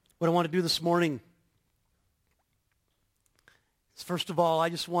What I want to do this morning is, first of all, I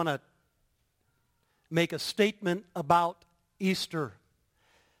just want to make a statement about Easter,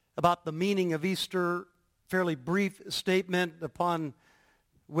 about the meaning of Easter, fairly brief statement upon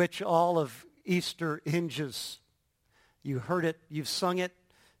which all of Easter hinges. You heard it, you've sung it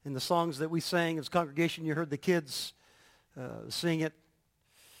in the songs that we sang as a congregation. You heard the kids sing it.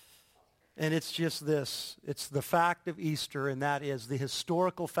 And it's just this. It's the fact of Easter, and that is the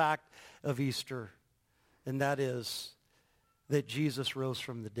historical fact of Easter, and that is that Jesus rose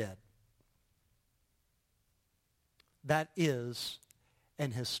from the dead. That is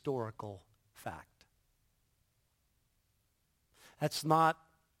an historical fact. That's not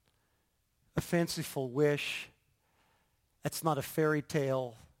a fanciful wish. That's not a fairy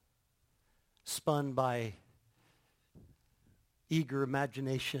tale spun by eager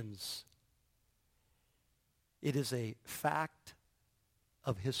imaginations. It is a fact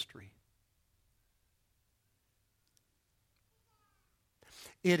of history.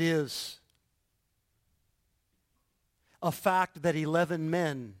 It is a fact that 11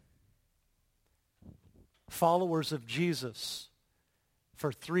 men, followers of Jesus,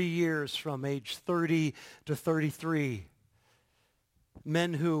 for 3 years from age 30 to 33,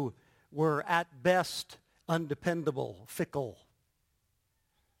 men who were at best undependable, fickle,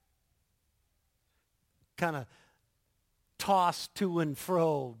 kind of tossed to and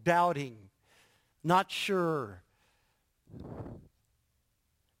fro, doubting, not sure,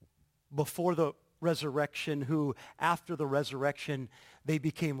 before the resurrection, who after the resurrection, they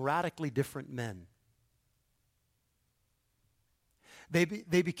became radically different men. They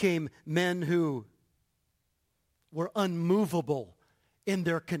became men who were unmovable in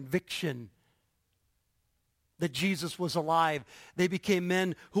their conviction that Jesus was alive. They became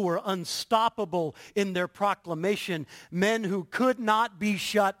men who were unstoppable in their proclamation, men who could not be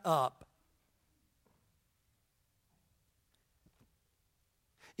shut up.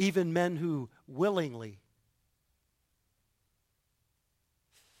 Even men who willingly,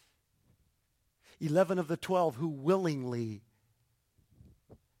 11 of the 12 who willingly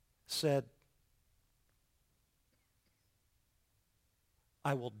said,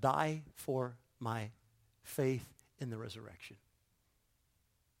 I will die for my faith in the resurrection.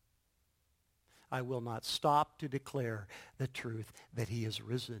 I will not stop to declare the truth that he is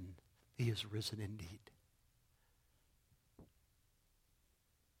risen. He is risen indeed.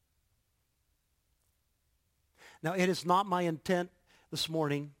 Now, it is not my intent this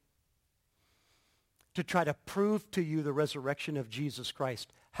morning to try to prove to you the resurrection of Jesus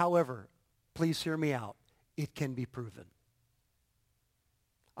Christ. However, please hear me out. It can be proven.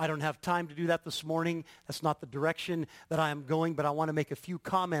 I don't have time to do that this morning. That's not the direction that I am going, but I want to make a few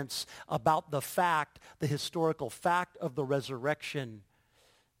comments about the fact, the historical fact of the resurrection,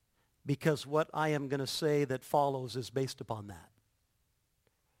 because what I am going to say that follows is based upon that.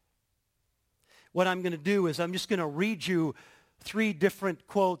 What I'm going to do is I'm just going to read you 3 different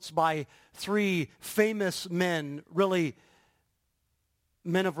quotes by 3 famous men, really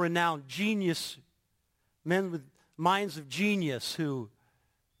men of renown, genius, men with minds of genius who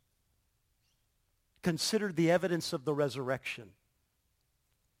considered the evidence of the resurrection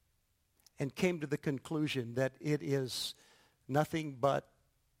and came to the conclusion that it is nothing but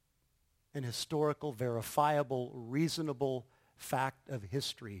an historical, verifiable, reasonable fact of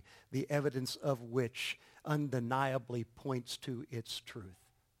history, the evidence of which undeniably points to its truth.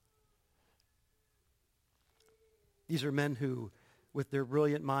 These are men who, with their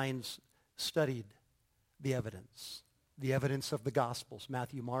brilliant minds, studied the evidence of the Gospels,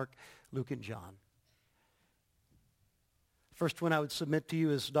 Matthew, Mark, Luke, and John. First one I would submit to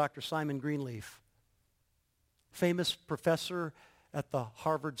you is Dr. Simon Greenleaf, famous professor at the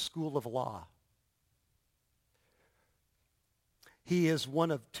Harvard School of Law. He is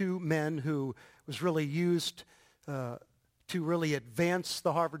one of 2 men who was really used to really advance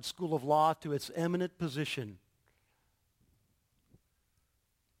the Harvard School of Law to its eminent position.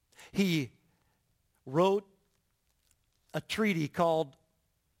 He wrote a treaty called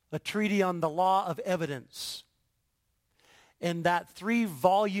A Treaty on the Law of Evidence. And that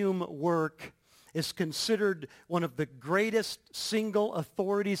 3-volume work is considered one of the greatest single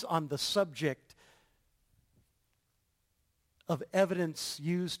authorities on the subject of evidence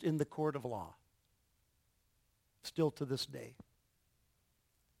used in the court of law, still to this day.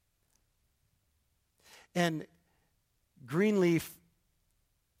 And Greenleaf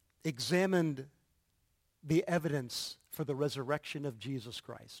examined the evidence for the resurrection of Jesus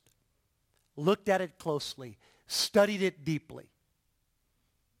Christ, looked at it closely, studied it deeply.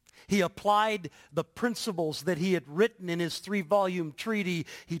 He applied the principles that he had written in his 3-volume treatise.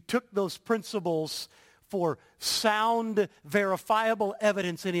 He took those principles for sound, verifiable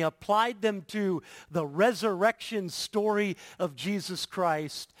evidence, and he applied them to the resurrection story of Jesus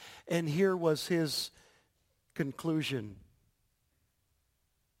Christ. And here was his conclusion.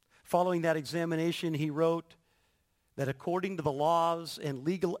 Following that examination, he wrote that according to the laws and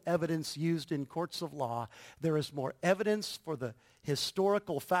legal evidence used in courts of law, there is more evidence for the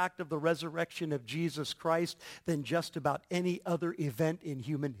historical fact of the resurrection of Jesus Christ than just about any other event in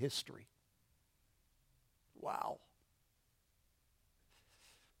human history. Wow.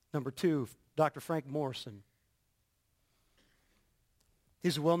 Number 2, Dr. Frank Morison.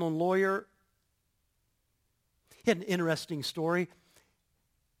 He's a well-known lawyer. He had an interesting story.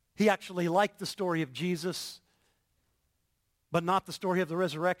 He actually liked the story of Jesus, but not the story of the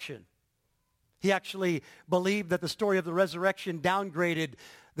resurrection. He actually believed that the story of the resurrection downgraded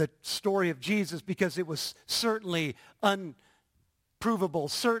the story of Jesus because it was certainly unprovable.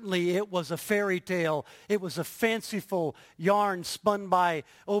 Certainly it was a fairy tale. It was a fanciful yarn spun by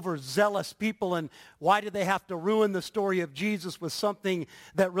overzealous people. And why did they have to ruin the story of Jesus with something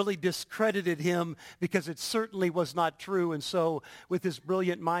that really discredited him? Because it certainly was not true. And so with his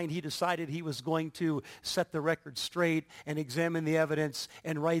brilliant mind, he decided he was going to set the record straight and examine the evidence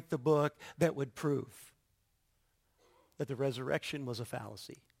and write the book that would prove that the resurrection was a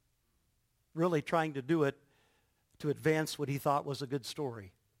fallacy. Really trying to do it to advance what he thought was a good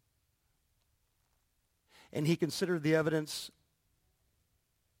story. And he considered the evidence,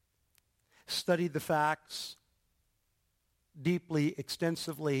 studied the facts deeply,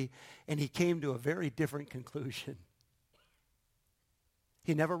 extensively, and he came to a very different conclusion.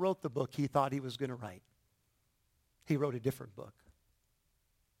 He never wrote the book he thought he was going to write. He wrote a different book.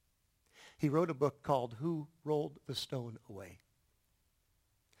 He wrote a book called Who Rolled the Stone Away?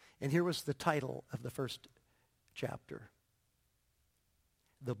 And here was the title of the first chapter: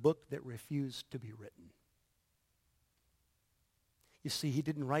 The Book That Refused to Be Written. You see, he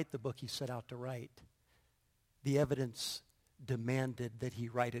didn't write the book he set out to write. The evidence demanded that he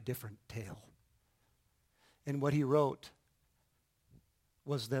write a different tale. And what he wrote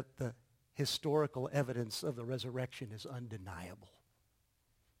was that the historical evidence of the resurrection is undeniable.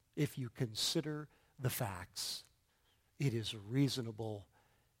 If you consider the facts, it is reasonable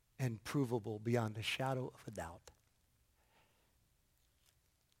and provable beyond a shadow of a doubt.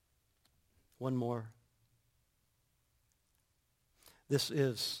 One more. This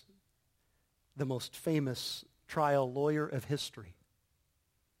is the most famous trial lawyer of history,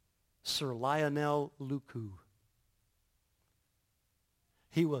 Sir Lionel Lucas.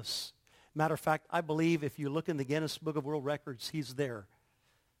 He was, matter of fact, I believe if you look in the Guinness Book of World Records, he's there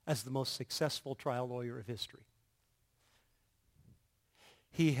as the most successful trial lawyer of history.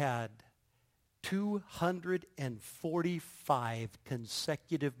 He had 245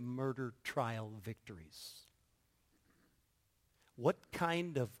 consecutive murder trial victories. What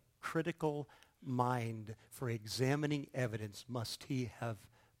kind of critical mind for examining evidence must he have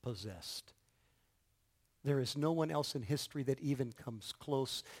possessed? There is no one else in history that even comes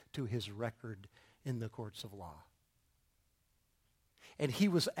close to his record in the courts of law. And he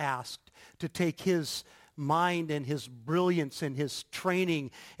was asked to take his mind and his brilliance and his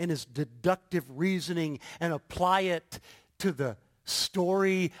training and his deductive reasoning and apply it to the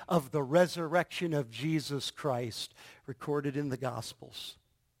story of the resurrection of Jesus Christ recorded in the Gospels.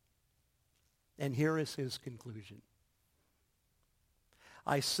 And here is his conclusion.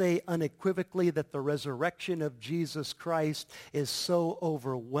 I say unequivocally that the resurrection of Jesus Christ is so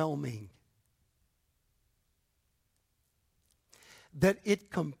overwhelming that it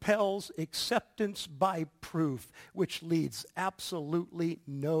compels acceptance by proof, which leaves absolutely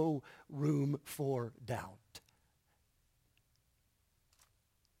no room for doubt.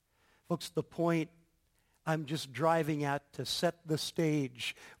 Folks, the point I'm just driving at to set the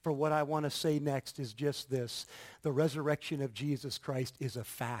stage for what I want to say next is just this. The resurrection of Jesus Christ is a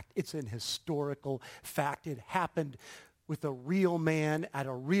fact. It's an historical fact. It happened with a real man at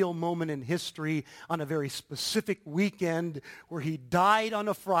a real moment in history on a very specific weekend where he died on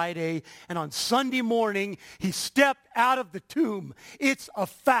a Friday, and on Sunday morning he stepped out of the tomb. It's a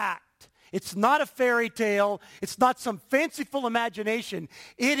fact. It's not a fairy tale. It's not some fanciful imagination.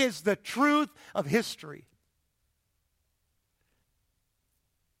 It is the truth of history.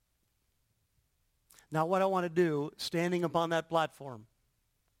 Now, what I want to do, standing upon that platform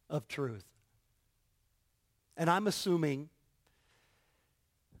of truth, and I'm assuming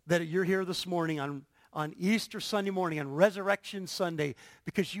that you're here this morning on Easter Sunday morning, on Resurrection Sunday,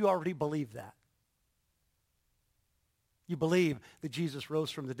 because you already believe that. You believe that Jesus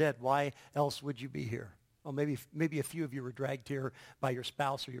rose from the dead. Why else would you be here? Well, maybe a few of you were dragged here by your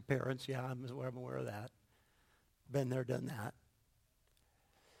spouse or your parents. Yeah, I'm aware of that. Been there, done that.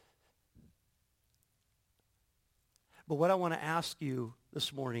 But what I want to ask you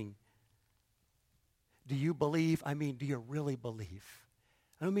this morning, do you believe? Do you really believe?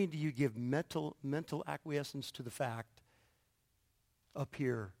 I don't mean do you give mental acquiescence to the fact up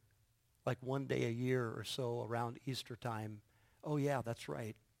here, like one day a year or so around Easter time, oh yeah, that's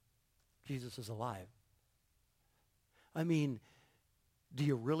right, Jesus is alive. Do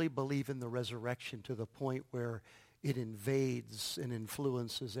you really believe in the resurrection to the point where it invades and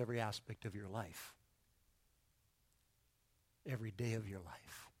influences every aspect of your life? Every day of your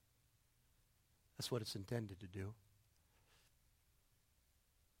life. That's what it's intended to do.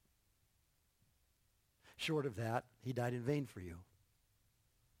 Short of that, he died in vain for you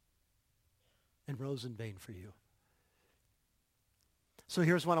and rose in vain for you. So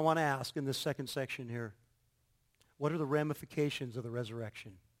here's what I want to ask in this second section here. What are the ramifications of the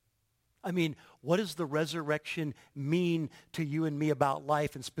resurrection? What does the resurrection mean to you and me about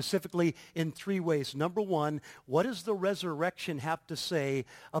life? And specifically in three ways. Number one, what does the resurrection have to say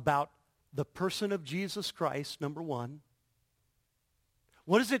about the person of Jesus Christ? Number one.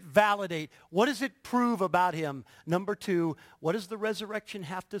 What does it validate? What does it prove about him? Number two, what does the resurrection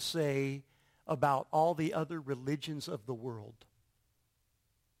have to say about all the other religions of the world?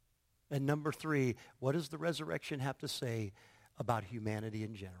 And number three, what does the resurrection have to say about humanity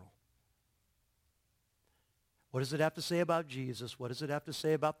in general? What does it have to say about Jesus? What does it have to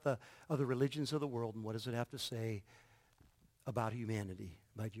say about the other religions of the world? And what does it have to say about humanity,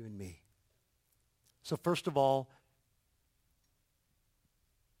 about you and me? So first of all,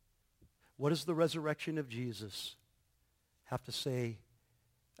 what does the resurrection of Jesus have to say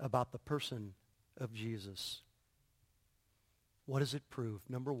about the person of Jesus? What does it prove?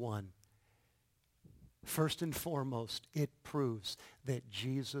 Number one, first and foremost, it proves that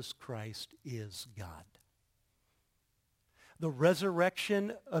Jesus Christ is God. The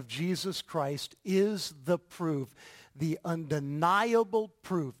resurrection of Jesus Christ is the proof, the undeniable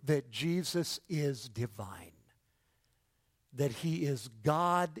proof that Jesus is divine, that he is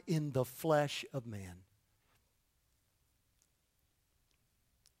God in the flesh of man.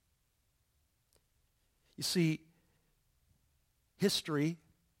 You see, history,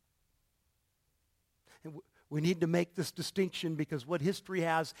 and we need to make this distinction because what history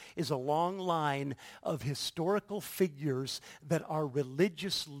has is a long line of historical figures that are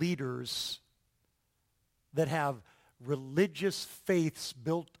religious leaders that have religious faiths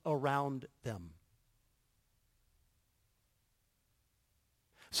built around them.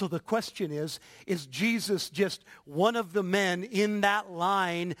 So the question is Jesus just one of the men in that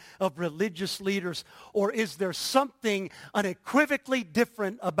line of religious leaders, or is there something unequivocally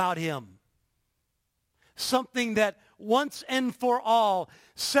different about him? Something that once and for all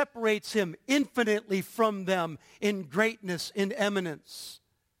separates him infinitely from them in greatness, in eminence,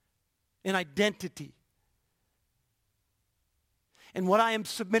 in identity. And what I am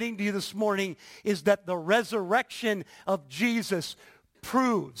submitting to you this morning is that the resurrection of Jesus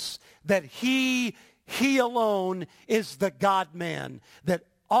proves that he alone is the God-man, that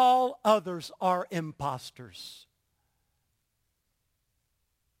all others are imposters.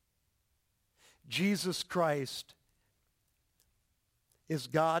 Jesus Christ is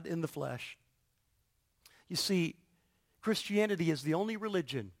God in the flesh. You see, Christianity is the only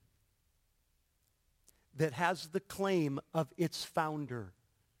religion that has the claim of its founder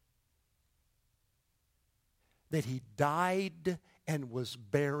that he died and was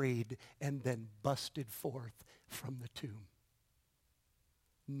buried and then busted forth from the tomb.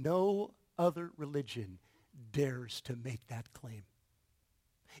 No other religion dares to make that claim.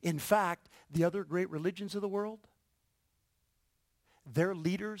 In fact, the other great religions of the world, their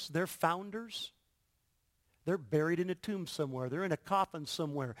leaders, their founders, they're buried in a tomb somewhere. They're in a coffin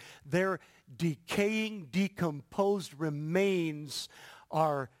somewhere. Their decaying, decomposed remains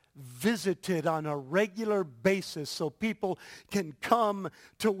are visited on a regular basis so people can come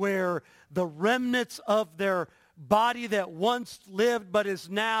to where the remnants of their body that once lived but is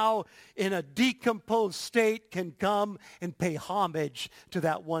now in a decomposed state can come and pay homage to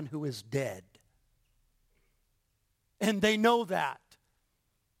that one who is dead. And they know that.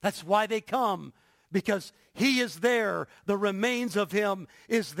 That's why they come, because he is there. The remains of him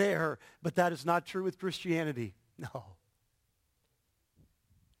is there. But that is not true with Christianity. No.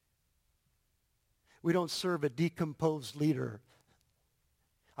 We don't serve a decomposed leader.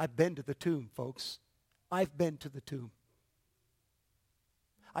 I've been to the tomb, folks. I've been to the tomb.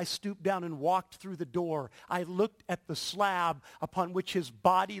 I stooped down and walked through the door. I looked at the slab upon which his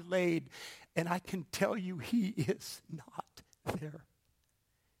body laid, and I can tell you he is not there.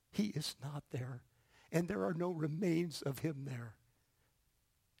 He is not there. And there are no remains of him there.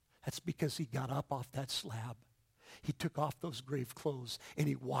 That's because he got up off that slab. He took off those grave clothes, and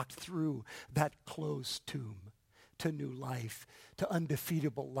he walked through that closed tomb to new life, to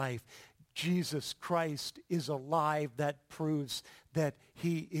undefeatable life. Jesus Christ is alive. That proves that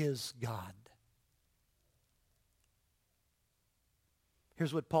he is God.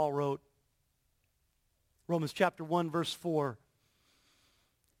 Here's what Paul wrote. Romans chapter 1, verse 4.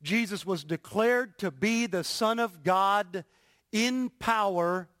 Jesus was declared to be the Son of God in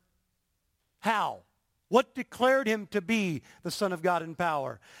power. How? What declared him to be the Son of God in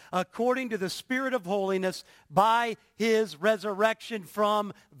power? According to the Spirit of holiness by his resurrection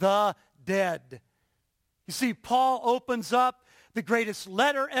from the dead. You see, Paul opens up the greatest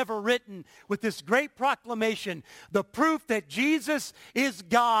letter ever written with this great proclamation. The proof that Jesus is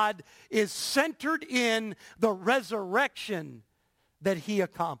God is centered in the resurrection that he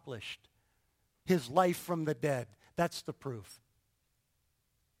accomplished. His life from the dead. That's the proof.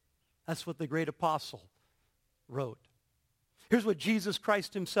 That's what the great apostle wrote. Here's what Jesus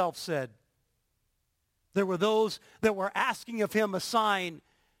Christ himself said. There were those that were asking of him a sign,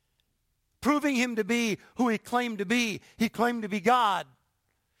 proving him to be who he claimed to be. He claimed to be God.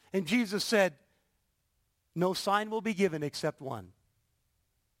 And Jesus said, no sign will be given except one.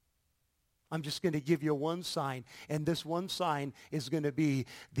 I'm just going to give you one sign, and this one sign is going to be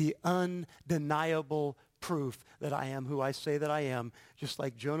the undeniable proof that I am who I say that I am. Just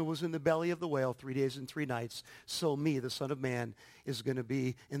like Jonah was in the belly of the whale 3 days and 3 nights, so me, the Son of Man, is going to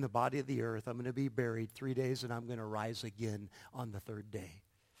be in the body of the earth. I'm going to be buried 3 days, and I'm going to rise again on the third day.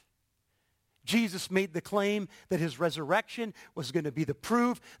 Jesus made the claim that his resurrection was going to be the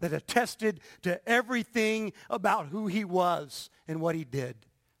proof that attested to everything about who he was and what he did.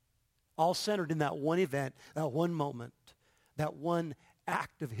 All centered in that one event, that one moment, that one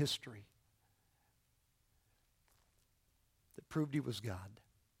act of history that proved he was God.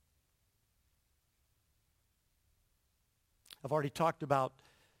 I've already talked about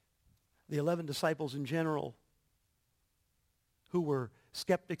the 11 disciples in general who were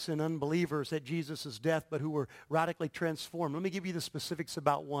skeptics and unbelievers at Jesus' death, but who were radically transformed. Let me give you the specifics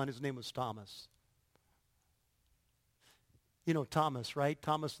about one. His name was Thomas. You know Thomas, right?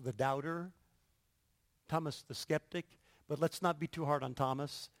 Thomas the doubter, Thomas the skeptic. But let's not be too hard on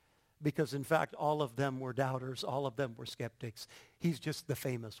Thomas, because in fact all of them were doubters, all of them were skeptics. He's just the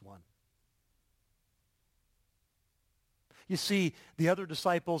famous one. You see, the other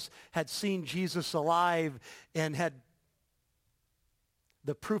disciples had seen Jesus alive and had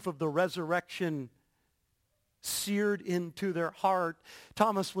the proof of the resurrection seared into their heart.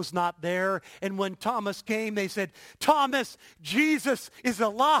 Thomas was not there. And when Thomas came, they said, Thomas, Jesus is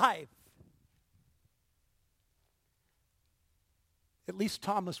alive. At least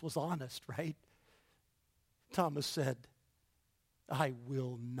Thomas was honest, right? Thomas said, I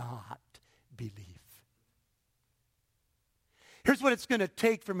will not believe. Here's what it's going to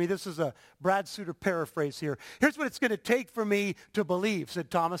take for me. This is a Brad Suter paraphrase here. Here's what it's going to take for me to believe,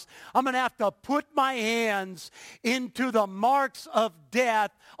 said Thomas. I'm going to have to put my hands into the marks of death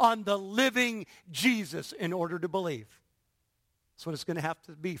on the living Jesus in order to believe. That's what it's going to have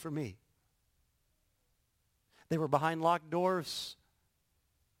to be for me. They were behind locked doors.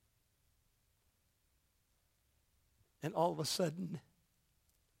 And all of a sudden,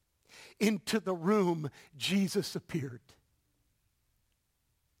 into the room, Jesus appeared.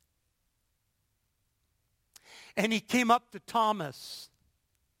 And he came up to Thomas.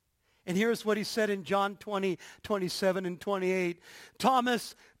 And here's what he said in John 20, 27 and 28.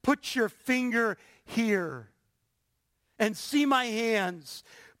 Thomas, put your finger here and see my hands.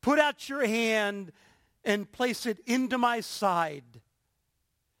 Put out your hand and place it into my side.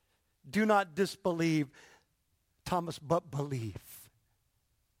 Do not disbelieve, Thomas, but believe.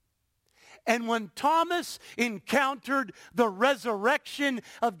 And when Thomas encountered the resurrection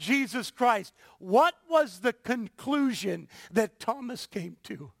of Jesus Christ, what was the conclusion that Thomas came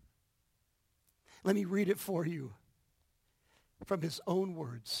to? Let me read it for you from his own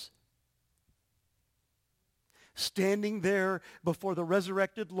words. Standing there before the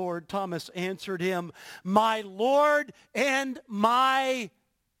resurrected Lord, Thomas answered him, my Lord and my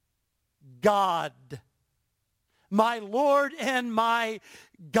God. My Lord and my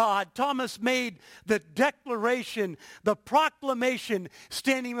God. Thomas made the declaration, the proclamation,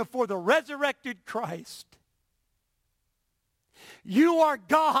 standing before the resurrected Christ. You are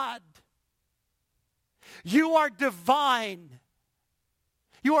God. You are divine.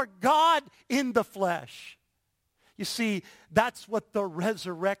 You are God in the flesh. You see, that's what the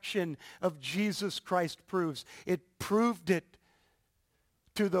resurrection of Jesus Christ proves. It proved it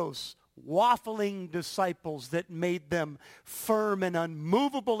to those waffling disciples that made them firm and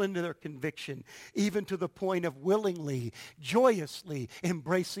unmovable in their conviction, even to the point of willingly, joyously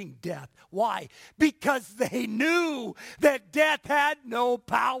embracing death. Why? Because they knew that death had no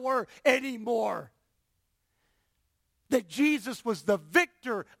power anymore. That Jesus was the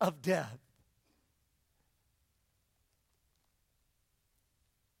victor of death.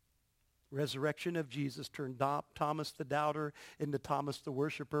 Resurrection of Jesus turned Thomas the doubter into Thomas the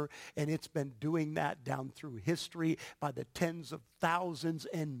worshiper, and it's been doing that down through history by the tens of thousands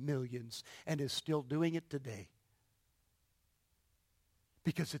and millions, and is still doing it today.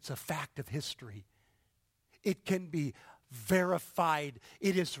 Because it's a fact of history. It can be verified.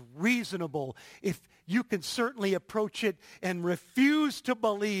 It is reasonable. If you can certainly approach it and refuse to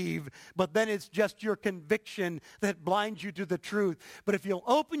believe, but then it's just your conviction that blinds you to the truth. But if you'll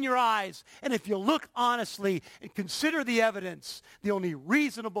open your eyes and if you'll look honestly and consider the evidence, the only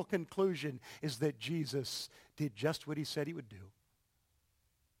reasonable conclusion is that Jesus did just what he said he would do.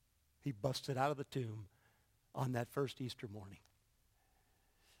 He busted out of the tomb on that first Easter morning.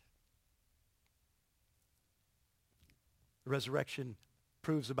 The resurrection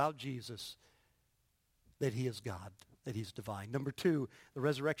proves about Jesus that he is God, that he's divine. Number two, the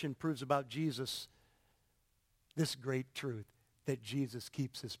resurrection proves about Jesus this great truth, that Jesus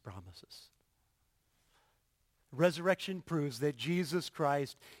keeps his promises. Resurrection proves that Jesus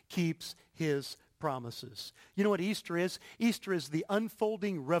Christ keeps his promises. You know what Easter is? Easter is the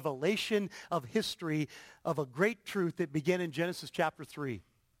unfolding revelation of history of a great truth that began in Genesis chapter 3.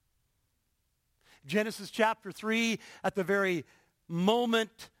 Genesis chapter 3, at the very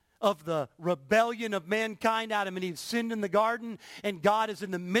moment of the rebellion of mankind, Adam and Eve sinned in the garden, and God is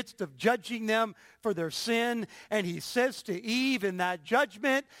in the midst of judging them for their sin. And he says to Eve in that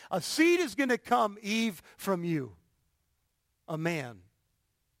judgment, a seed is going to come, Eve, from you, a man.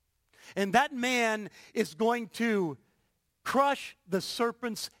 And that man is going to crush the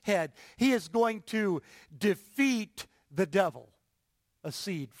serpent's head. He is going to defeat the devil, a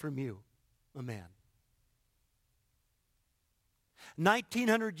seed from you, a man.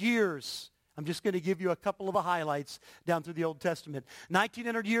 1900 years, I'm just going to give you a couple of the highlights down through the Old Testament.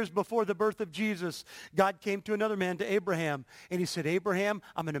 1900 years before the birth of Jesus, God came to another man, to Abraham, and he said, Abraham,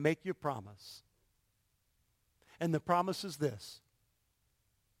 I'm going to make you a promise. And the promise is this: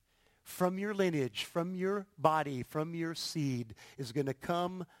 from your lineage, from your body, from your seed is going to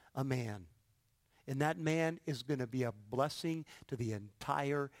come a man. And that man is going to be a blessing to the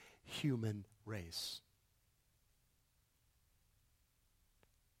entire human race.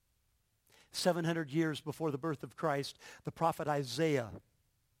 700 years before the birth of Christ, the prophet Isaiah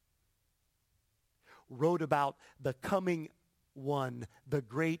wrote about the coming one, the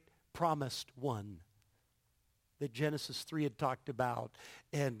great promised one that Genesis 3 had talked about,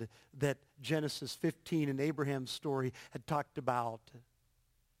 and that Genesis 15 and Abraham's story had talked about.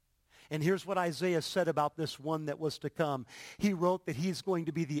 And here's what Isaiah said about this one that was to come. He wrote that he's going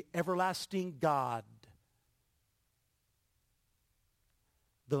to be the everlasting God,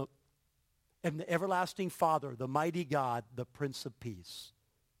 and the everlasting Father, the mighty God, the Prince of Peace.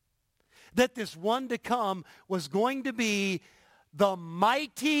 That this one to come was going to be the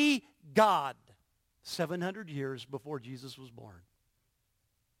mighty God 700 years before Jesus was born.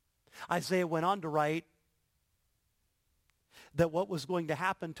 Isaiah went on to write that what was going to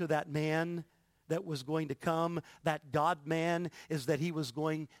happen to that man that was going to come, that God-man, is that he was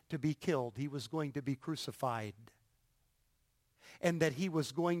going to be killed. He was going to be crucified. And that he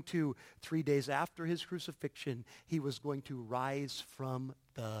was going to, 3 days after his crucifixion, he was going to rise from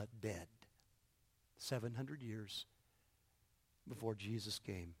the dead. 700 years before Jesus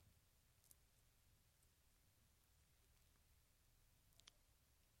came.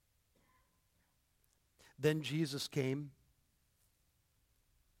 Then Jesus came.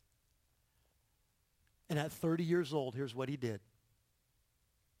 And at 30 years old, here's what he did.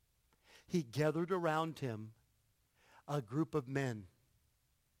 He gathered around him a group of men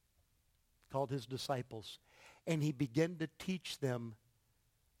called his disciples, and he began to teach them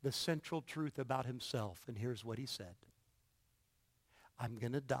the central truth about himself. And here's what he said: I'm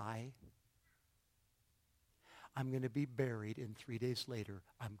going to die. I'm going to be buried, and 3 days later,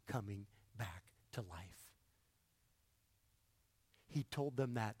 I'm coming back to life. He told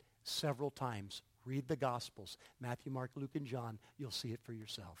them that several times. Read the Gospels, Matthew, Mark, Luke, and John. You'll see it for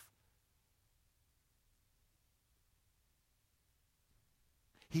yourself.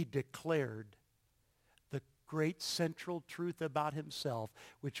 He declared the great central truth about himself,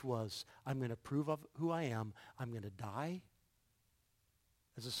 which was, I'm going to prove of who I am. I'm going to die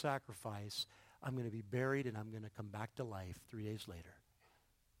as a sacrifice. I'm going to be buried, and I'm going to come back to life 3 days later.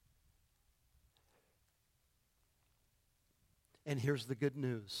 And here's the good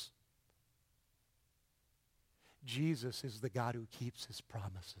news. Jesus is the God who keeps his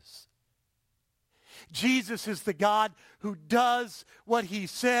promises. Jesus is the God who does what he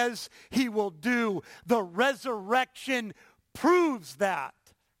says he will do. The resurrection proves that.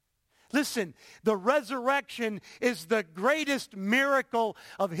 Listen, the resurrection is the greatest miracle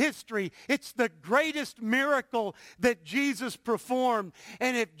of history. It's the greatest miracle that Jesus performed.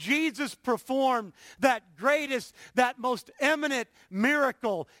 And if Jesus performed that greatest, that most eminent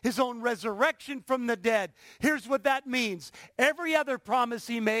miracle, his own resurrection from the dead, here's what that means. Every other promise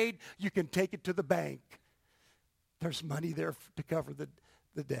he made, you can take it to the bank. There's money there to cover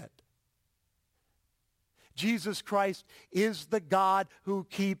the debt. Jesus Christ is the God who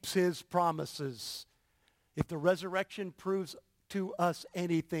keeps his promises. If the resurrection proves to us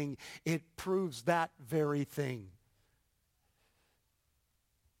anything, it proves that very thing.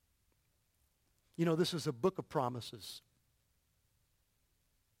 You know, this is a book of promises.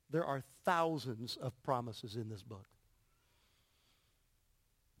 There are thousands of promises in this book.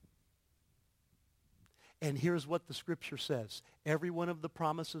 And here's what the scripture says. Every one of the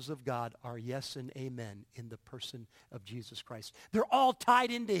promises of God are yes and amen in the person of Jesus Christ. They're all tied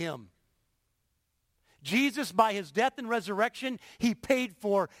into him. Jesus, by his death and resurrection, he paid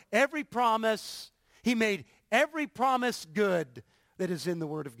for every promise. He made every promise good that is in the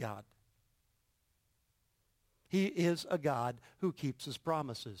Word of God. He is a God who keeps his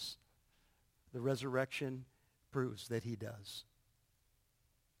promises. The resurrection proves that he does.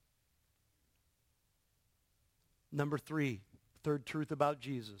 Number 3, third truth about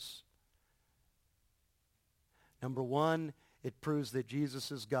Jesus. Number 1, it proves that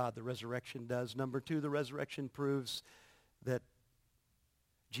Jesus is God. The resurrection does. Number 2, the resurrection proves that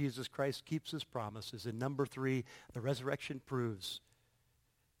Jesus Christ keeps his promises. And number 3, the resurrection proves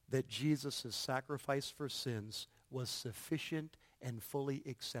that Jesus' sacrifice for sins was sufficient and fully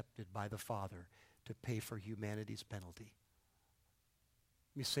accepted by the Father to pay for humanity's penalty.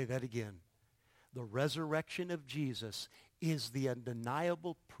 Let me say that again. The resurrection of Jesus is the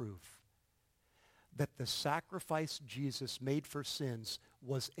undeniable proof that the sacrifice Jesus made for sins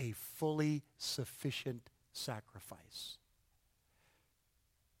was a fully sufficient sacrifice.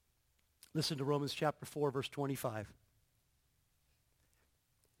 Listen to Romans chapter 4, verse 25.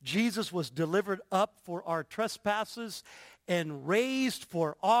 Jesus was delivered up for our trespasses and raised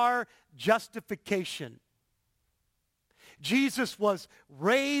for our justification. Jesus was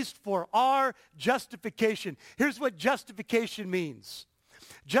raised for our justification. Here's what justification means.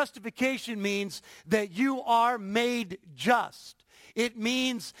 Justification means that you are made just. It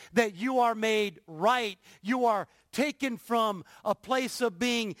means that you are made right. You are taken from a place of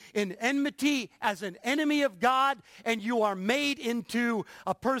being in enmity as an enemy of God, and you are made into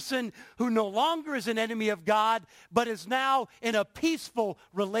a person who no longer is an enemy of God, but is now in a peaceful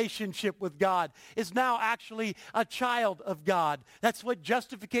relationship with God, is now actually a child of God. That's what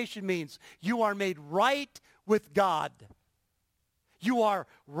justification means. You are made right with God. You are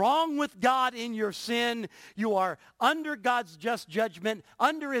wrong with God in your sin. You are under God's just judgment,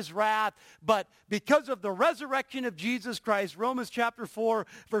 under his wrath. But because of the resurrection of Jesus Christ, Romans chapter 4,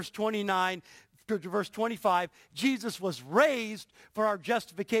 verse 29 to verse 25, Jesus was raised for our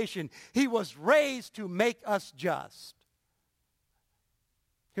justification. He was raised to make us just.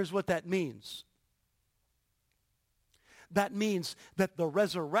 Here's what that means. That means that the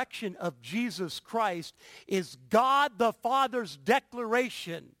resurrection of Jesus Christ is God the Father's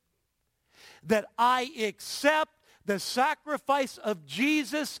declaration that I accept the sacrifice of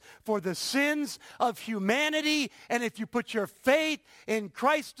Jesus for the sins of humanity. And if you put your faith in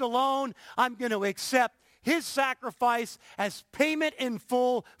Christ alone, I'm going to accept his sacrifice as payment in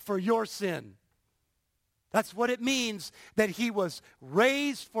full for your sin. That's what it means that he was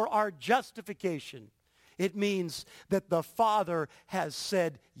raised for our justification. It means that the Father has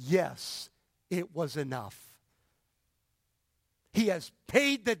said, yes, it was enough. He has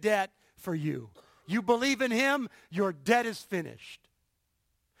paid the debt for you. You believe in him, your debt is finished.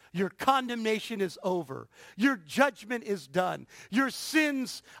 Your condemnation is over. Your judgment is done. Your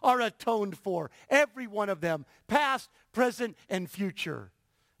sins are atoned for. Every one of them, past, present, and future,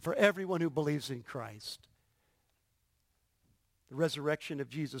 for everyone who believes in Christ. The resurrection of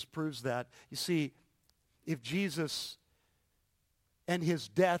Jesus proves that. You see, if Jesus and his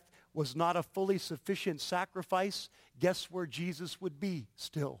death was not a fully sufficient sacrifice, guess where Jesus would be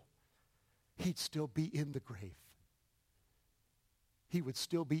still? he'd still be in the grave. He would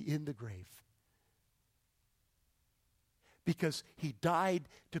still be in the grave. Because he died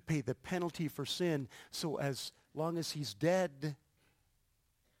to pay the penalty for sin. So as long as he's dead,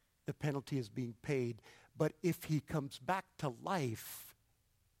 the penalty is being paid. But if he comes back to life,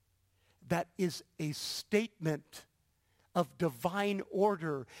 that is a statement of divine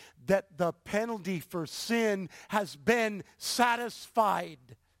order that the penalty for sin has been satisfied.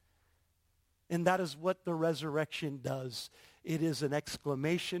 And that is what the resurrection does. It is an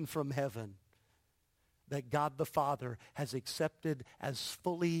exclamation from heaven that God the Father has accepted as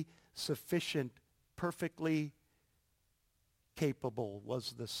fully sufficient, perfectly capable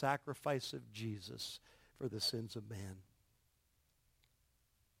was the sacrifice of Jesus for the sins of man.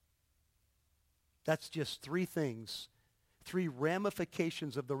 That's just three things, three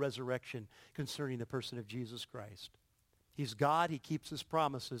ramifications of the resurrection concerning the person of Jesus Christ. He's God, he keeps his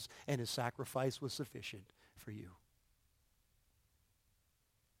promises, and his sacrifice was sufficient for you.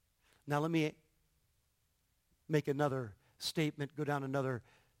 Now let me make another statement, go down another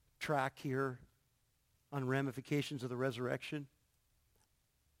track here on ramifications of the resurrection.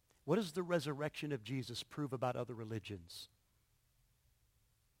 What does the resurrection of Jesus prove about other religions?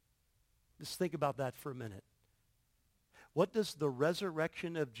 Just think about that for a minute. What does the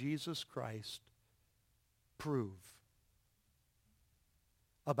resurrection of Jesus Christ prove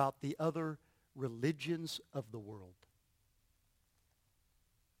about the other religions of the world?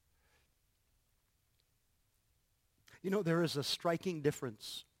 You know, there is a striking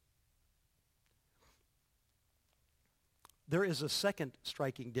difference. There is a second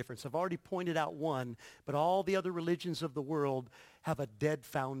striking difference. I've already pointed out one, but all the other religions of the world have a dead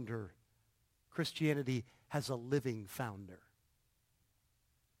founder. Christianity has a living founder.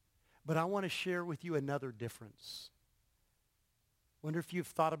 But I want to share with you another difference. Wonder if you've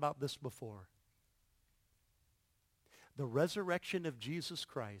thought about this before. The resurrection of Jesus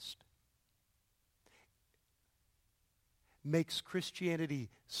Christ makes Christianity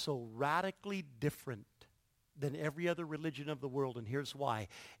so radically different than every other religion of the world, and here's why.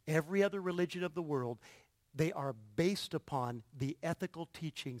 Every other religion of the world, they are based upon the ethical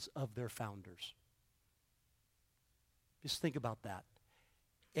teachings of their founders. Just think about that.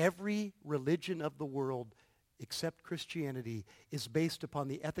 Every religion of the world, except Christianity, is based upon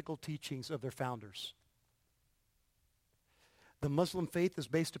the ethical teachings of their founders. The Muslim faith is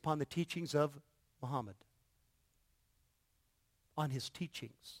based upon the teachings of Muhammad, on his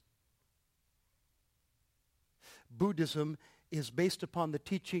teachings. Buddhism is based upon the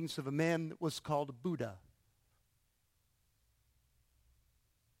teachings of a man that was called Buddha.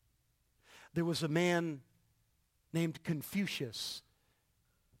 There was a man named Confucius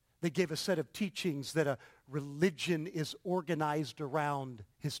that gave a set of teachings that a religion is organized around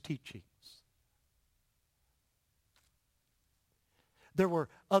his teachings. There were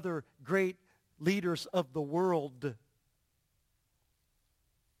other great leaders of the world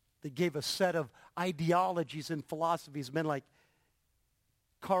that gave a set of ideologies and philosophies, men like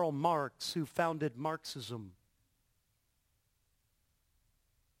Karl Marx, who founded Marxism.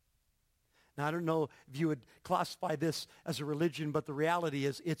 Now, I don't know if you would classify this as a religion, but the reality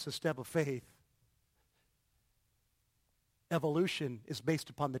is it's a step of faith. Evolution is based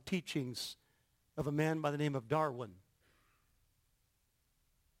upon the teachings of a man by the name of Darwin.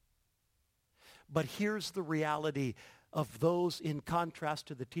 But here's the reality of those in contrast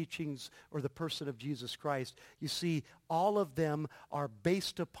to the teachings or the person of Jesus Christ. You see, all of them are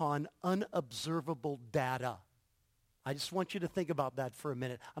based upon unobservable data. I just want you to think about that for a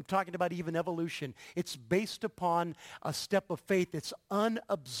minute. I'm talking about even evolution. It's based upon a step of faith. It's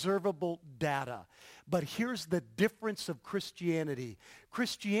unobservable data. But here's the difference of Christianity.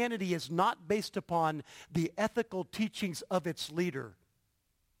 Christianity is not based upon the ethical teachings of its leader.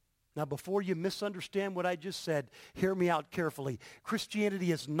 Now, before you misunderstand what I just said, hear me out carefully.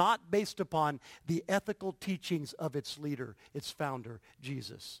 Christianity is not based upon the ethical teachings of its leader, its founder,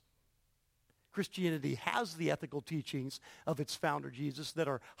 Jesus. Christianity has the ethical teachings of its founder, Jesus, that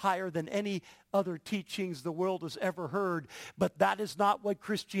are higher than any other teachings the world has ever heard. But that is not what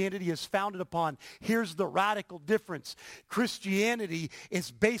Christianity is founded upon. Here's the radical difference. Christianity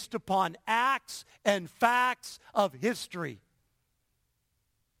is based upon acts and facts of history.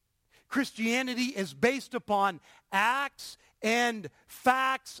 Christianity is based upon acts and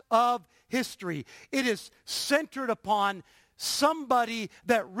facts of history. It is centered upon somebody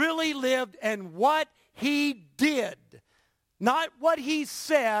that really lived and what he did. Not what he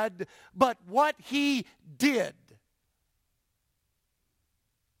said, but what he did.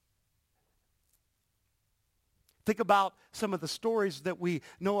 Think about some of the stories that we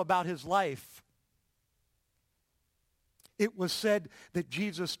know about his life. It was said that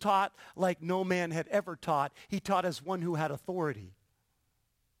Jesus taught like no man had ever taught. He taught as one who had authority.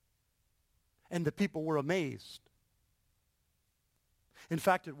 And the people were amazed. In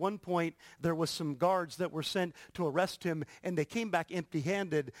fact, at one point, there was some guards that were sent to arrest him, and they came back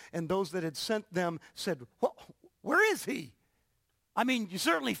empty-handed, and those that had sent them said, where is he? I mean, you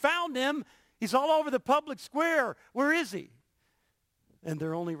certainly found him. He's all over the public square. Where is he? And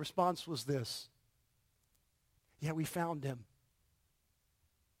their only response was this: yeah, we found him.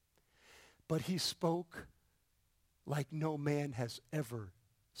 But he spoke like no man has ever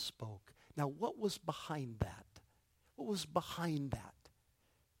spoke. Now, what was behind that? What was behind that?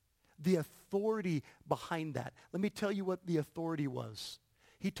 The authority behind that. Let me tell you what the authority was.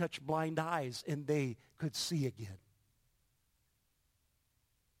 He touched blind eyes and they could see again.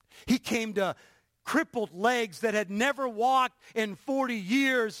 He came to crippled legs that had never walked in 40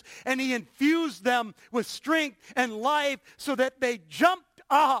 years, and he infused them with strength and life so that they jumped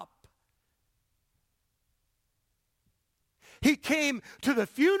up. He came to the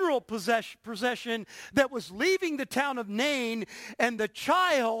funeral procession that was leaving the town of Nain, and the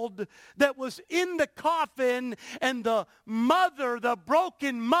child that was in the coffin, and the mother, the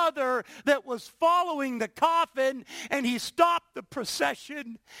broken mother that was following the coffin, and he stopped the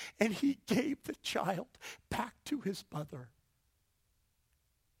procession and he gave the child back to his mother.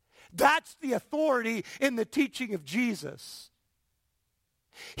 That's the authority in the teaching of Jesus.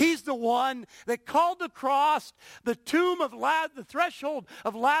 He's the one that called across the threshold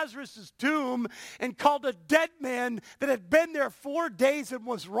of Lazarus' tomb and called a dead man that had been there 4 days and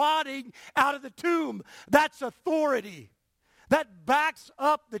was rotting out of the tomb. That's authority. That backs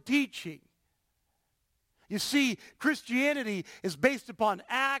up the teaching. You see, Christianity is based upon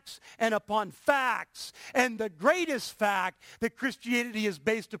acts and upon facts. And the greatest fact that Christianity is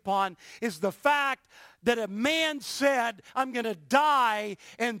based upon is the fact that a man said, I'm going to die,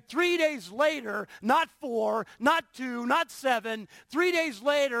 and 3 days later, not 4, not 2, not 7, 3 days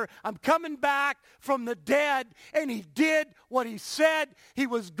later, I'm coming back from the dead, and he did what he said he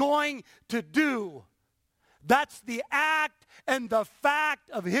was going to do. That's the act and the fact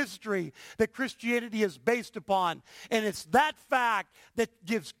of history that Christianity is based upon. And it's that fact that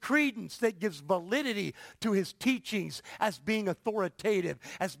gives credence, that gives validity to his teachings as being authoritative,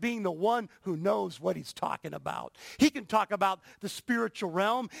 as being the one who knows what he's talking about. He can talk about the spiritual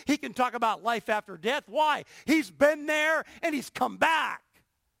realm. He can talk about life after death. Why? He's been there and he's come back.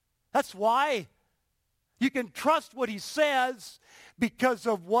 That's why. You can trust what he says because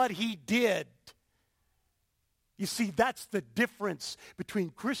of what he did. You see, that's the difference between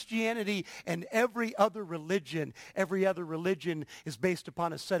Christianity and every other religion. Every other religion is based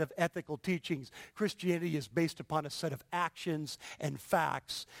upon a set of ethical teachings. Christianity is based upon a set of actions and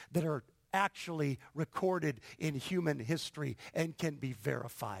facts that are actually recorded in human history and can be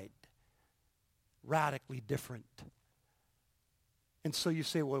verified. Radically different. And so you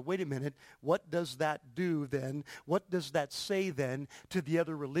say, well, wait a minute, what does that do then? What does that say then to the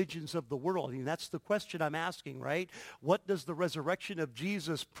other religions of the world? I mean, that's the question I'm asking, right? What does the resurrection of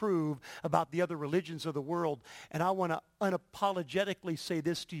Jesus prove about the other religions of the world? And I want to unapologetically say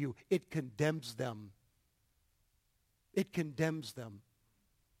this to you. It condemns them. It condemns them.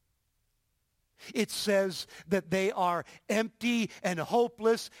 It says that they are empty and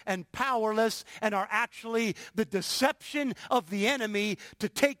hopeless and powerless and are actually the deception of the enemy to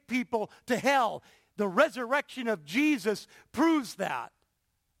take people to hell. The resurrection of Jesus proves that.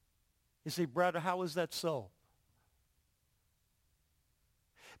 You say, brother, how is that so?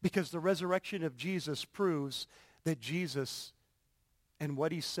 Because the resurrection of Jesus proves that Jesus and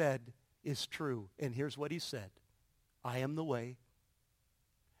what he said is true. And here's what he said. I am the way.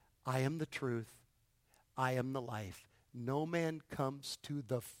 I am the truth. I am the life. No man comes to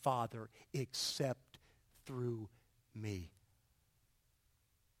the Father except through me.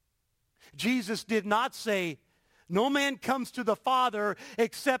 Jesus did not say, no man comes to the Father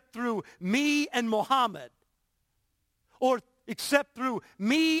except through me and Muhammad, or except through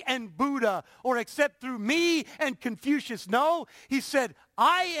me and Buddha, or except through me and Confucius. No, he said,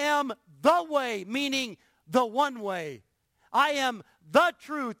 I am the way, meaning the one way. I am the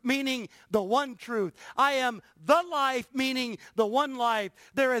truth, meaning the one truth. I am the life, meaning the one life.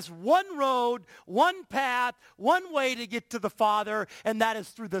 There is one road, one path, one way to get to the Father, and that is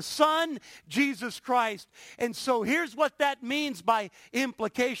through the Son, Jesus Christ. And so here's what that means by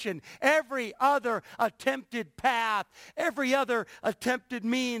implication. Every other attempted path, every other attempted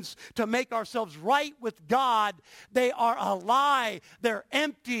means to make ourselves right with God, they are a lie. They're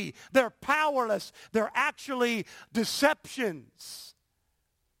empty. They're powerless. They're actually deceptions.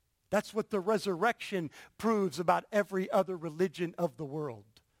 That's what the resurrection proves about every other religion of the world,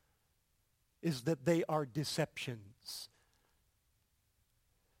 is that they are deceptions.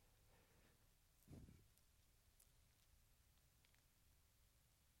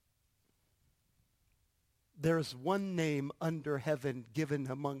 There is one name under heaven given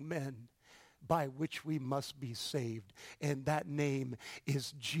among men by which we must be saved, and that name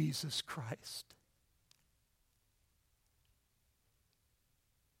is Jesus Christ.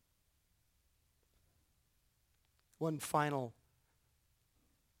 One final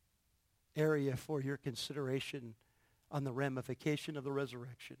area for your consideration on the ramification of the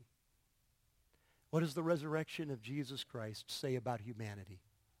resurrection. What does the resurrection of Jesus Christ say about humanity?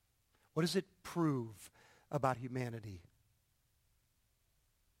 What does it prove about humanity?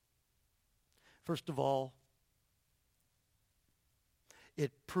 First of all,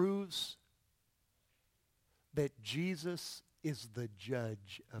 it proves that Jesus is the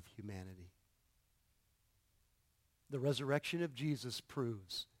judge of humanity. The resurrection of Jesus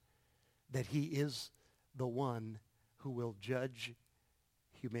proves that he is the one who will judge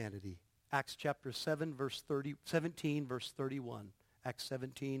humanity. Acts chapter 17, verse 31. Acts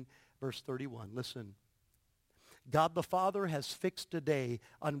 17, verse 31. Listen. God the Father has fixed a day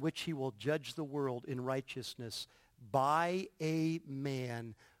on which he will judge the world in righteousness by a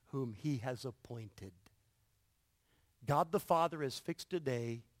man whom he has appointed. God the Father has fixed a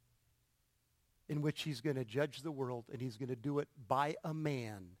day in which he's going to judge the world, and he's going to do it by a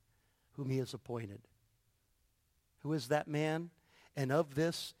man whom he has appointed. Who is that man? And of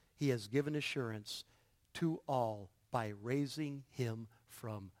this he has given assurance to all by raising him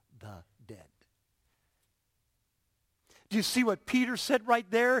from the dead. Do you see what Peter said right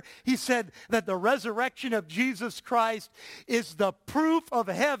there? He said that the resurrection of Jesus Christ is the proof of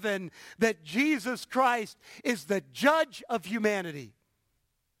heaven that Jesus Christ is the judge of humanity.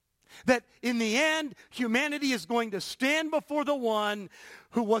 That in the end, humanity is going to stand before the one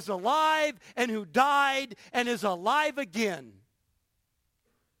who was alive and who died and is alive again.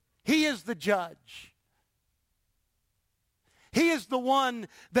 He is the judge. He is the one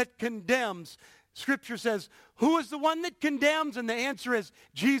that condemns. Scripture says, who is the one that condemns? And the answer is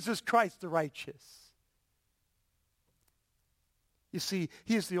Jesus Christ the righteous. You see,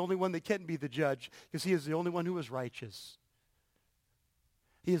 he is the only one that can be the judge because he is the only one who is righteous.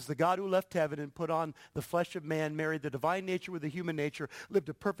 He is the God who left heaven and put on the flesh of man, married the divine nature with the human nature, lived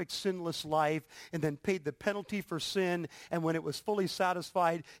a perfect sinless life, and then paid the penalty for sin. And when it was fully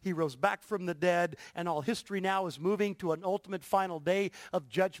satisfied, he rose back from the dead. And all history now is moving to an ultimate final day of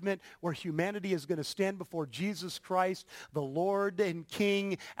judgment where humanity is going to stand before Jesus Christ, the Lord and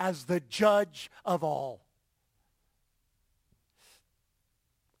King, as the judge of all.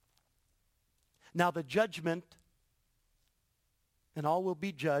 Now the judgment, and all will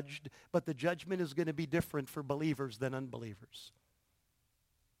be judged, but the judgment is going to be different for believers than unbelievers.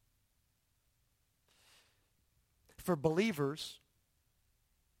 For believers,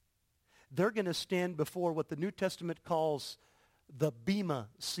 they're going to stand before what the New Testament calls the Bema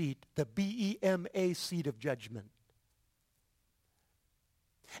seat, the B-E-M-A seat of judgment.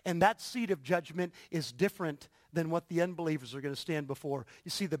 And that seat of judgment is different than what the unbelievers are going to stand before.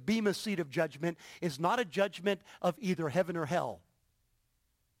 You see, the Bema seat of judgment is not a judgment of either heaven or hell.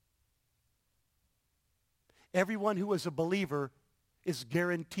 Everyone who is a believer is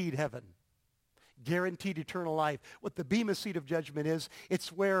guaranteed heaven, guaranteed eternal life. What the Bema seat of judgment is, it's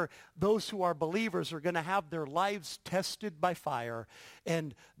where those who are believers are going to have their lives tested by fire,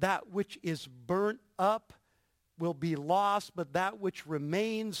 and that which is burnt up will be lost, but that which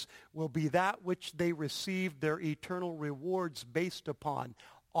remains will be that which they receive their eternal rewards based upon.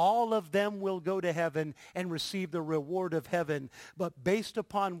 All of them will go to heaven and receive the reward of heaven. But based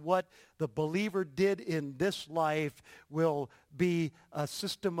upon what the believer did in this life will be a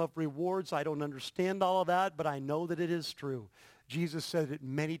system of rewards. I don't understand all of that, but I know that it is true. Jesus said it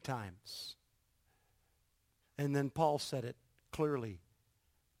many times. And then Paul said it clearly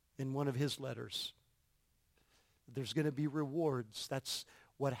in one of his letters. There's going to be rewards. That's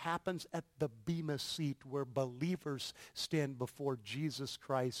what happens at the Bema seat where believers stand before Jesus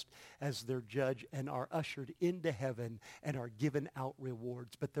Christ as their judge and are ushered into heaven and are given out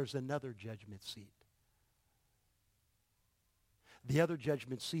rewards. But there's another judgment seat. The other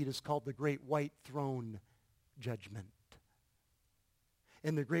judgment seat is called the Great White Throne Judgment.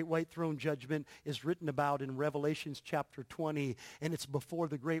 And the Great White Throne Judgment is written about in Revelations chapter 20, and it's before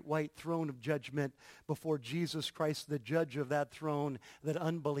the Great White Throne of Judgment, before Jesus Christ, the judge of that throne, that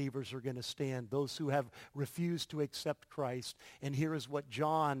unbelievers are going to stand, those who have refused to accept Christ. And here is what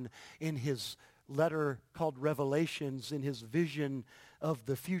John, in his letter called Revelations, in his vision of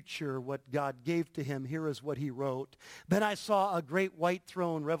the future, what God gave to him, here is what he wrote. Then I saw a great white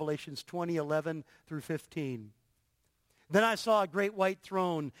throne, Revelations 20:11 through 15. Then I saw a great white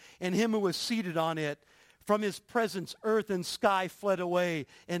throne, and him who was seated on it. From his presence, earth and sky fled away,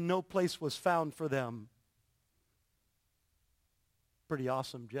 and no place was found for them. Pretty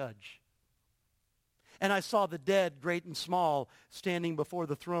awesome judge. And I saw the dead, great and small, standing before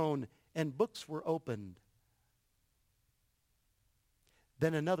the throne, and books were opened.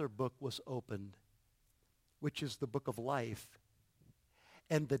 Then another book was opened, which is the book of life.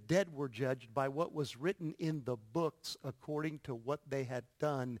 And the dead were judged by what was written in the books according to what they had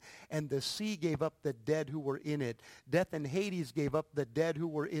done. And the sea gave up the dead who were in it. Death and Hades gave up the dead who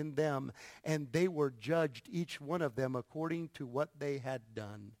were in them. And they were judged, each one of them, according to what they had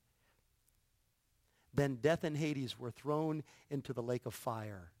done. Then death and Hades were thrown into the lake of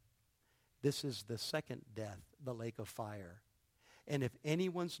fire. This is the second death, the lake of fire. And if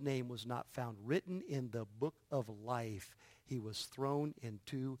anyone's name was not found written in the book of life, he was thrown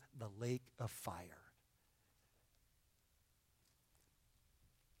into the lake of fire.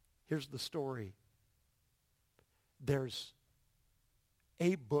 Here's the story. There's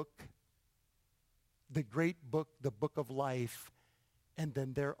a book, the great book, the book of life, and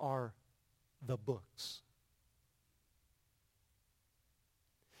then there are the books.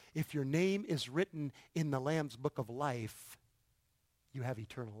 If your name is written in the Lamb's book of life, you have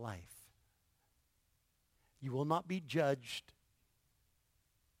eternal life. You will not be judged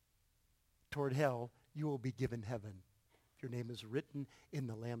toward hell. You will be given heaven. If your name is written in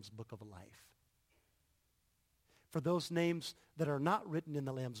the Lamb's book of life. For those names that are not written in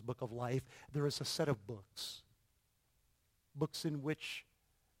the Lamb's book of life, there is a set of books. Books in which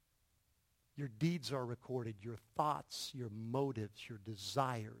your deeds are recorded, your thoughts, your motives, your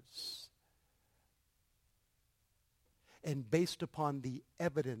desires. And based upon the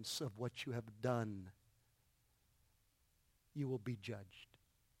evidence of what you have done, you will be judged.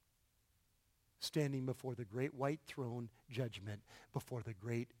 Standing before the great white throne judgment, before the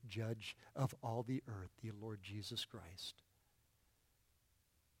great judge of all the earth, the Lord Jesus Christ.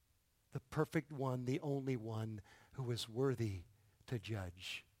 The perfect one, the only one who is worthy to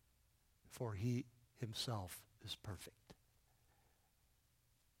judge, for he himself is perfect.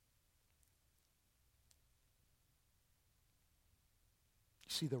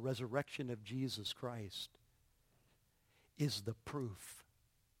 See, the resurrection of Jesus Christ is the proof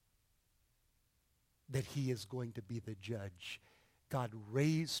that he is going to be the judge. God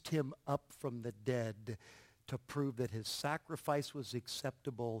raised him up from the dead to prove that his sacrifice was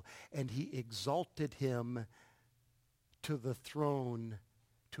acceptable, and he exalted him to the throne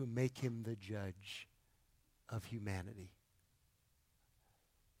to make him the judge of humanity.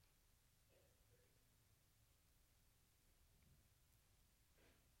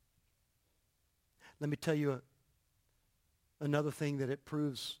 Let me tell you another thing that it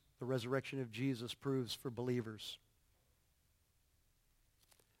proves, the resurrection of Jesus proves for believers.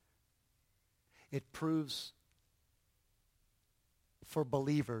 It proves for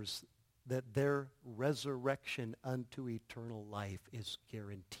believers that their resurrection unto eternal life is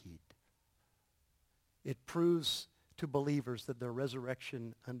guaranteed. It proves to believers that their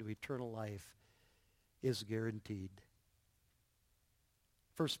resurrection unto eternal life is guaranteed.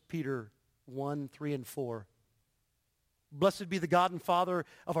 1 Peter 1, 3, and 4. Blessed be the God and Father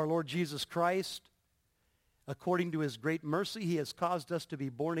of our Lord Jesus Christ. According to his great mercy, he has caused us to be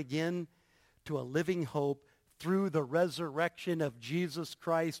born again to a living hope through the resurrection of Jesus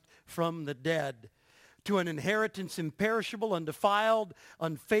Christ from the dead, to an inheritance imperishable, undefiled,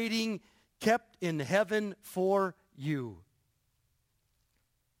 unfading, kept in heaven for you.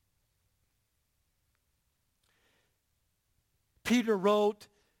 Peter wrote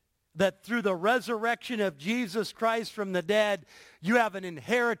that through the resurrection of Jesus Christ from the dead, you have an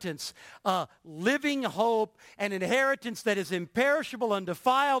inheritance, a living hope, an inheritance that is imperishable,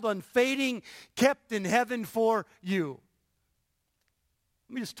 undefiled, unfading, kept in heaven for you.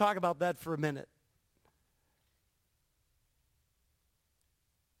 Let me just talk about that for a minute.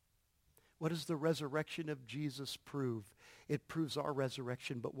 What does the resurrection of Jesus prove? It proves our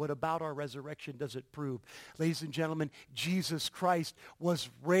resurrection. But what about our resurrection does it prove? Ladies and gentlemen, Jesus Christ was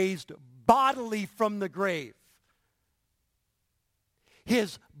raised bodily from the grave.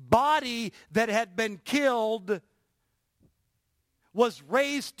 His body that had been killed was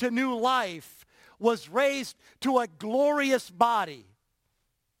raised to new life, was raised to a glorious body.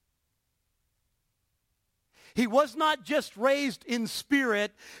 He was not just raised in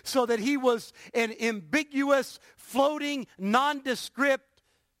spirit so that he was an ambiguous, floating, nondescript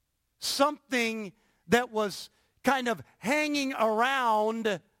something that was kind of hanging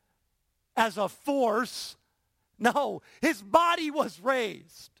around as a force. No, his body was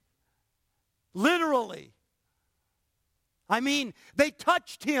raised. Literally. I mean, they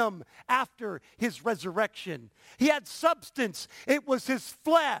touched him after his resurrection. He had substance. It was his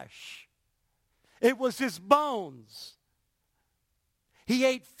flesh. It was his bones. He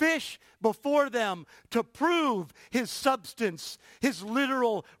ate fish before them to prove his substance, his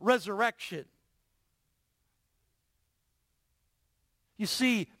literal resurrection. You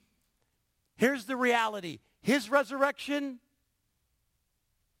see, here's the reality. His resurrection,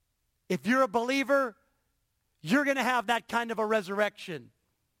 if you're a believer, you're going to have that kind of a resurrection.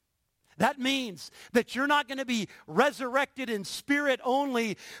 That means that you're not going to be resurrected in spirit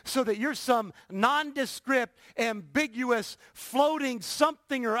only so that you're some nondescript, ambiguous, floating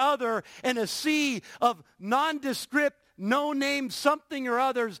something or other in a sea of nondescript, no-name something or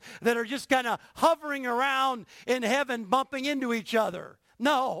others that are just kind of hovering around in heaven, bumping into each other.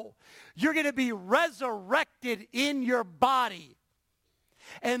 No, you're going to be resurrected in your body.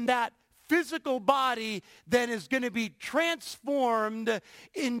 And that physical body then is going to be transformed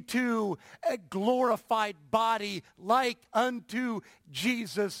into a glorified body like unto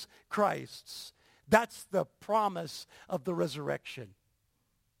Jesus Christ's. That's the promise of the resurrection.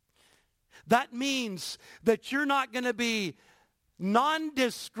 That means that you're not going to be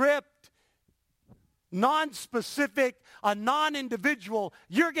nondescript, non-specific, a non-individual.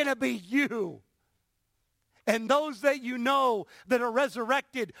 You're going to be you. And those that you know that are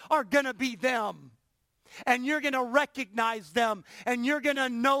resurrected are going to be them. And you're going to recognize them. And you're going to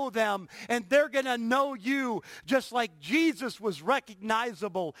know them. And they're going to know you just like Jesus was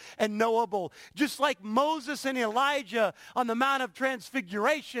recognizable and knowable. Just like Moses and Elijah on the Mount of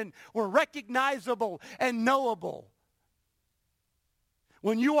Transfiguration were recognizable and knowable.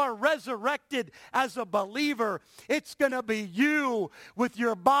 When you are resurrected as a believer, it's going to be you with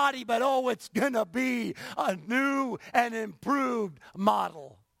your body, but oh, it's going to be a new and improved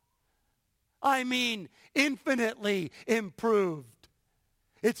model. I mean, infinitely improved.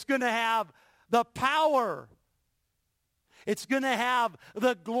 It's going to have the power. It's going to have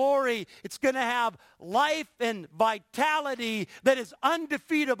the glory. It's going to have life and vitality that is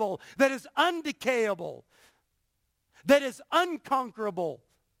undefeatable, that is undecayable, that is unconquerable,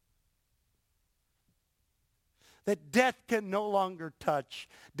 that death can no longer touch,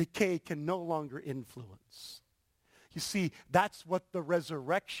 decay can no longer influence. You see, that's what the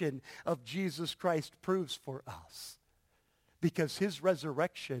resurrection of Jesus Christ proves for us. Because his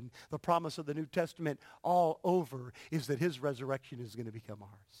resurrection, the promise of the New Testament all over, is that his resurrection is going to become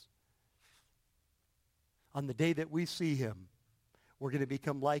ours. On the day that we see him, we're going to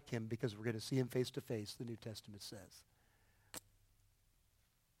become like him because we're going to see him face to face, the New Testament says.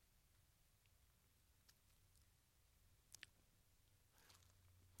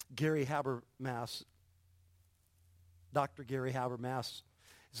 Gary Habermas, Dr. Gary Habermas,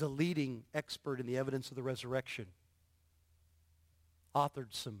 is a leading expert in the evidence of the resurrection.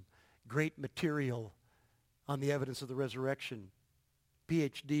 Authored some great material on the evidence of the resurrection.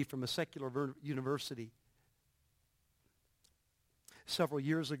 PhD from a secular university. Several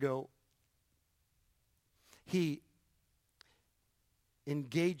years ago, he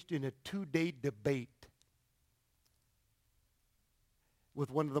engaged in a 2-day debate with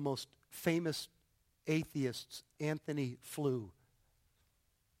one of the most famous atheists, Anthony Flew.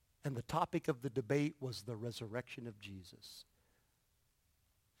 And the topic of the debate was the resurrection of Jesus.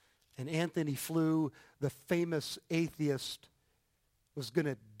 And Anthony Flew, the famous atheist, was going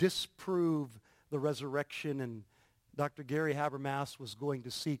to disprove the resurrection, and Dr. Gary Habermas was going to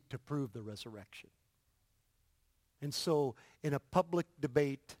seek to prove the resurrection. And so in a public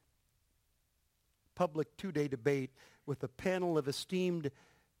debate, public 2-day debate with a panel of esteemed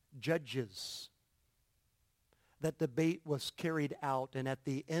judges, that debate was carried out, and at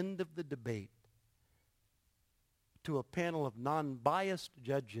the end of the debate, to a panel of non-biased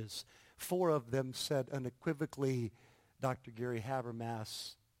judges, 4 of them said unequivocally, Dr. Gary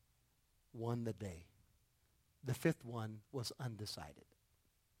Habermas won the day. The 5th one was undecided.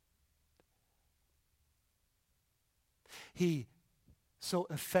 He so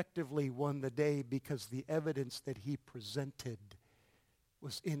effectively won the day because the evidence that he presented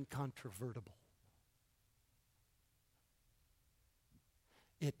was incontrovertible.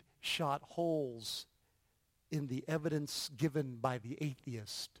 It shot holes in the evidence given by the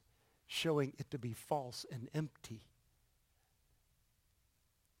atheist, showing it to be false and empty.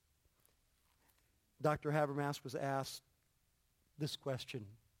 Dr. Habermas was asked this question: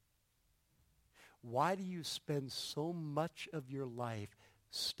 why do you spend so much of your life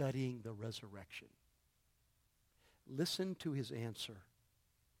studying the resurrection? Listen to his answer.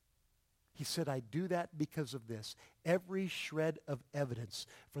 He said, I do that because of this. Every shred of evidence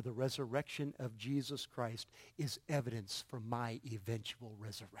for the resurrection of Jesus Christ is evidence for my eventual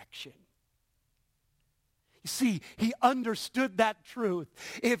resurrection. You see, he understood that truth.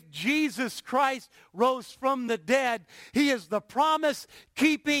 If Jesus Christ rose from the dead, he is the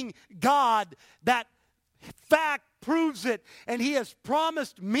promise-keeping God. That fact proves it. And he has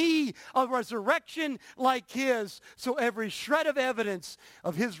promised me a resurrection like his. So every shred of evidence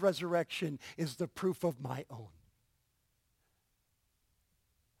of his resurrection is the proof of my own.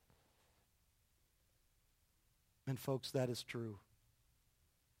 And folks, that is true.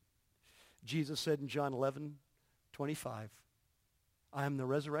 Jesus said in John 11:25, I am the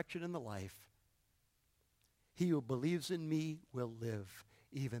resurrection and the life. He who believes in me will live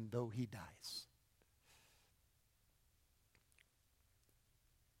even though he dies.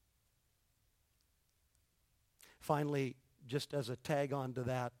 Finally, just as a tag on to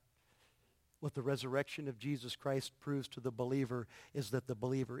that, what the resurrection of Jesus Christ proves to the believer is that the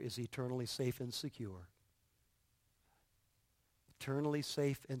believer is eternally safe and secure. Eternally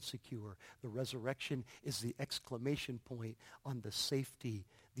safe and secure. The resurrection is the exclamation point on the safety,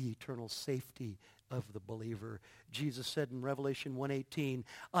 the eternal safety of the believer. Jesus said in Revelation 1:18,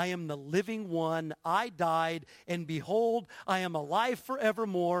 I am the living one. I died, and behold, I am alive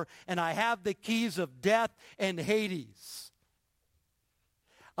forevermore, and I have the keys of death and Hades.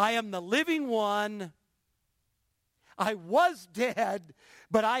 I am the living one. I was dead,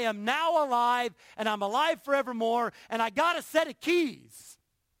 but I am now alive, and I'm alive forevermore, and I got a set of keys.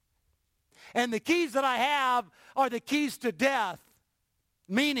 And the keys that I have are the keys to death.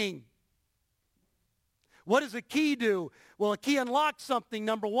 Meaning, what does a key do? Well, a key unlocks something,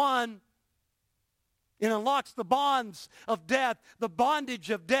 number one. It unlocks the bonds of death, the bondage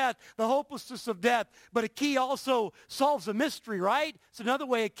of death, the hopelessness of death. But a key also solves a mystery, right? It's another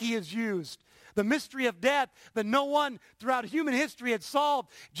way a key is used. The mystery of death that no one throughout human history had solved.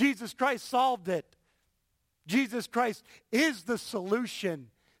 Jesus Christ solved it. Jesus Christ is the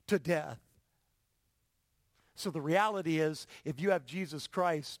solution to death. So the reality is, if you have Jesus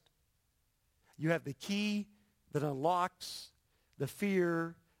Christ, you have the key that unlocks the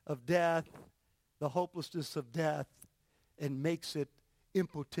fear of death, the hopelessness of death, and makes it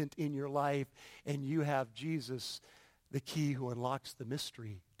impotent in your life. And you have Jesus, the key who unlocks the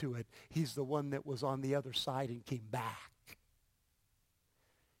mystery to it. He's the one that was on the other side and came back.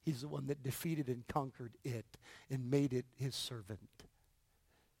 He's the one that defeated and conquered it and made it his servant.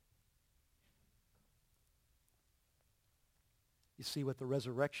 You see, what the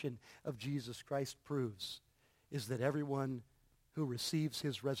resurrection of Jesus Christ proves is that everyone who receives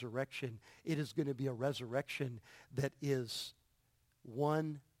his resurrection, it is going to be a resurrection that is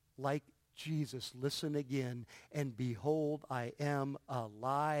one like Jesus. Listen again. And behold, I am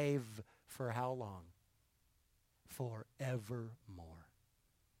alive for how long? Forevermore.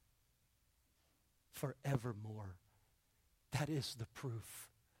 Forevermore. That is the proof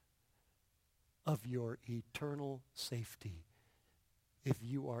of your eternal safety if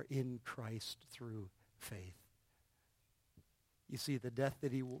you are in Christ through faith. You see, the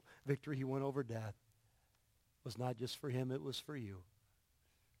victory he won over death was not just for him, it was for you.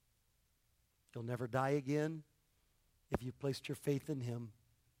 You'll never die again if you placed your faith in him.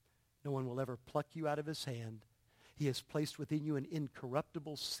 No one will ever pluck you out of his hand. He has placed within you an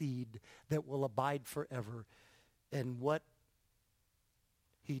incorruptible seed that will abide forever. And what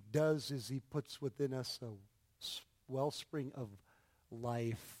he does is he puts within us a wellspring of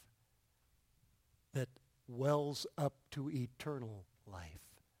life that wells up to eternal life.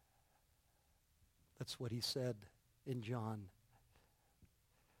 That's what he said in John.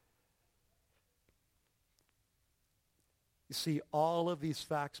 You see, all of these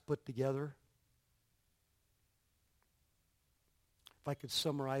facts put together, if I could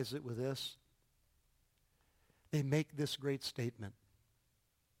summarize it with this, they make this great statement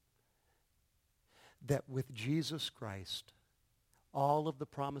that with Jesus Christ, all of the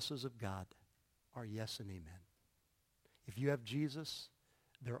promises of God are yes and amen. If you have Jesus,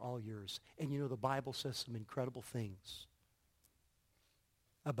 they're all yours. And you know, the Bible says some incredible things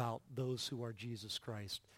about those who are Jesus Christ.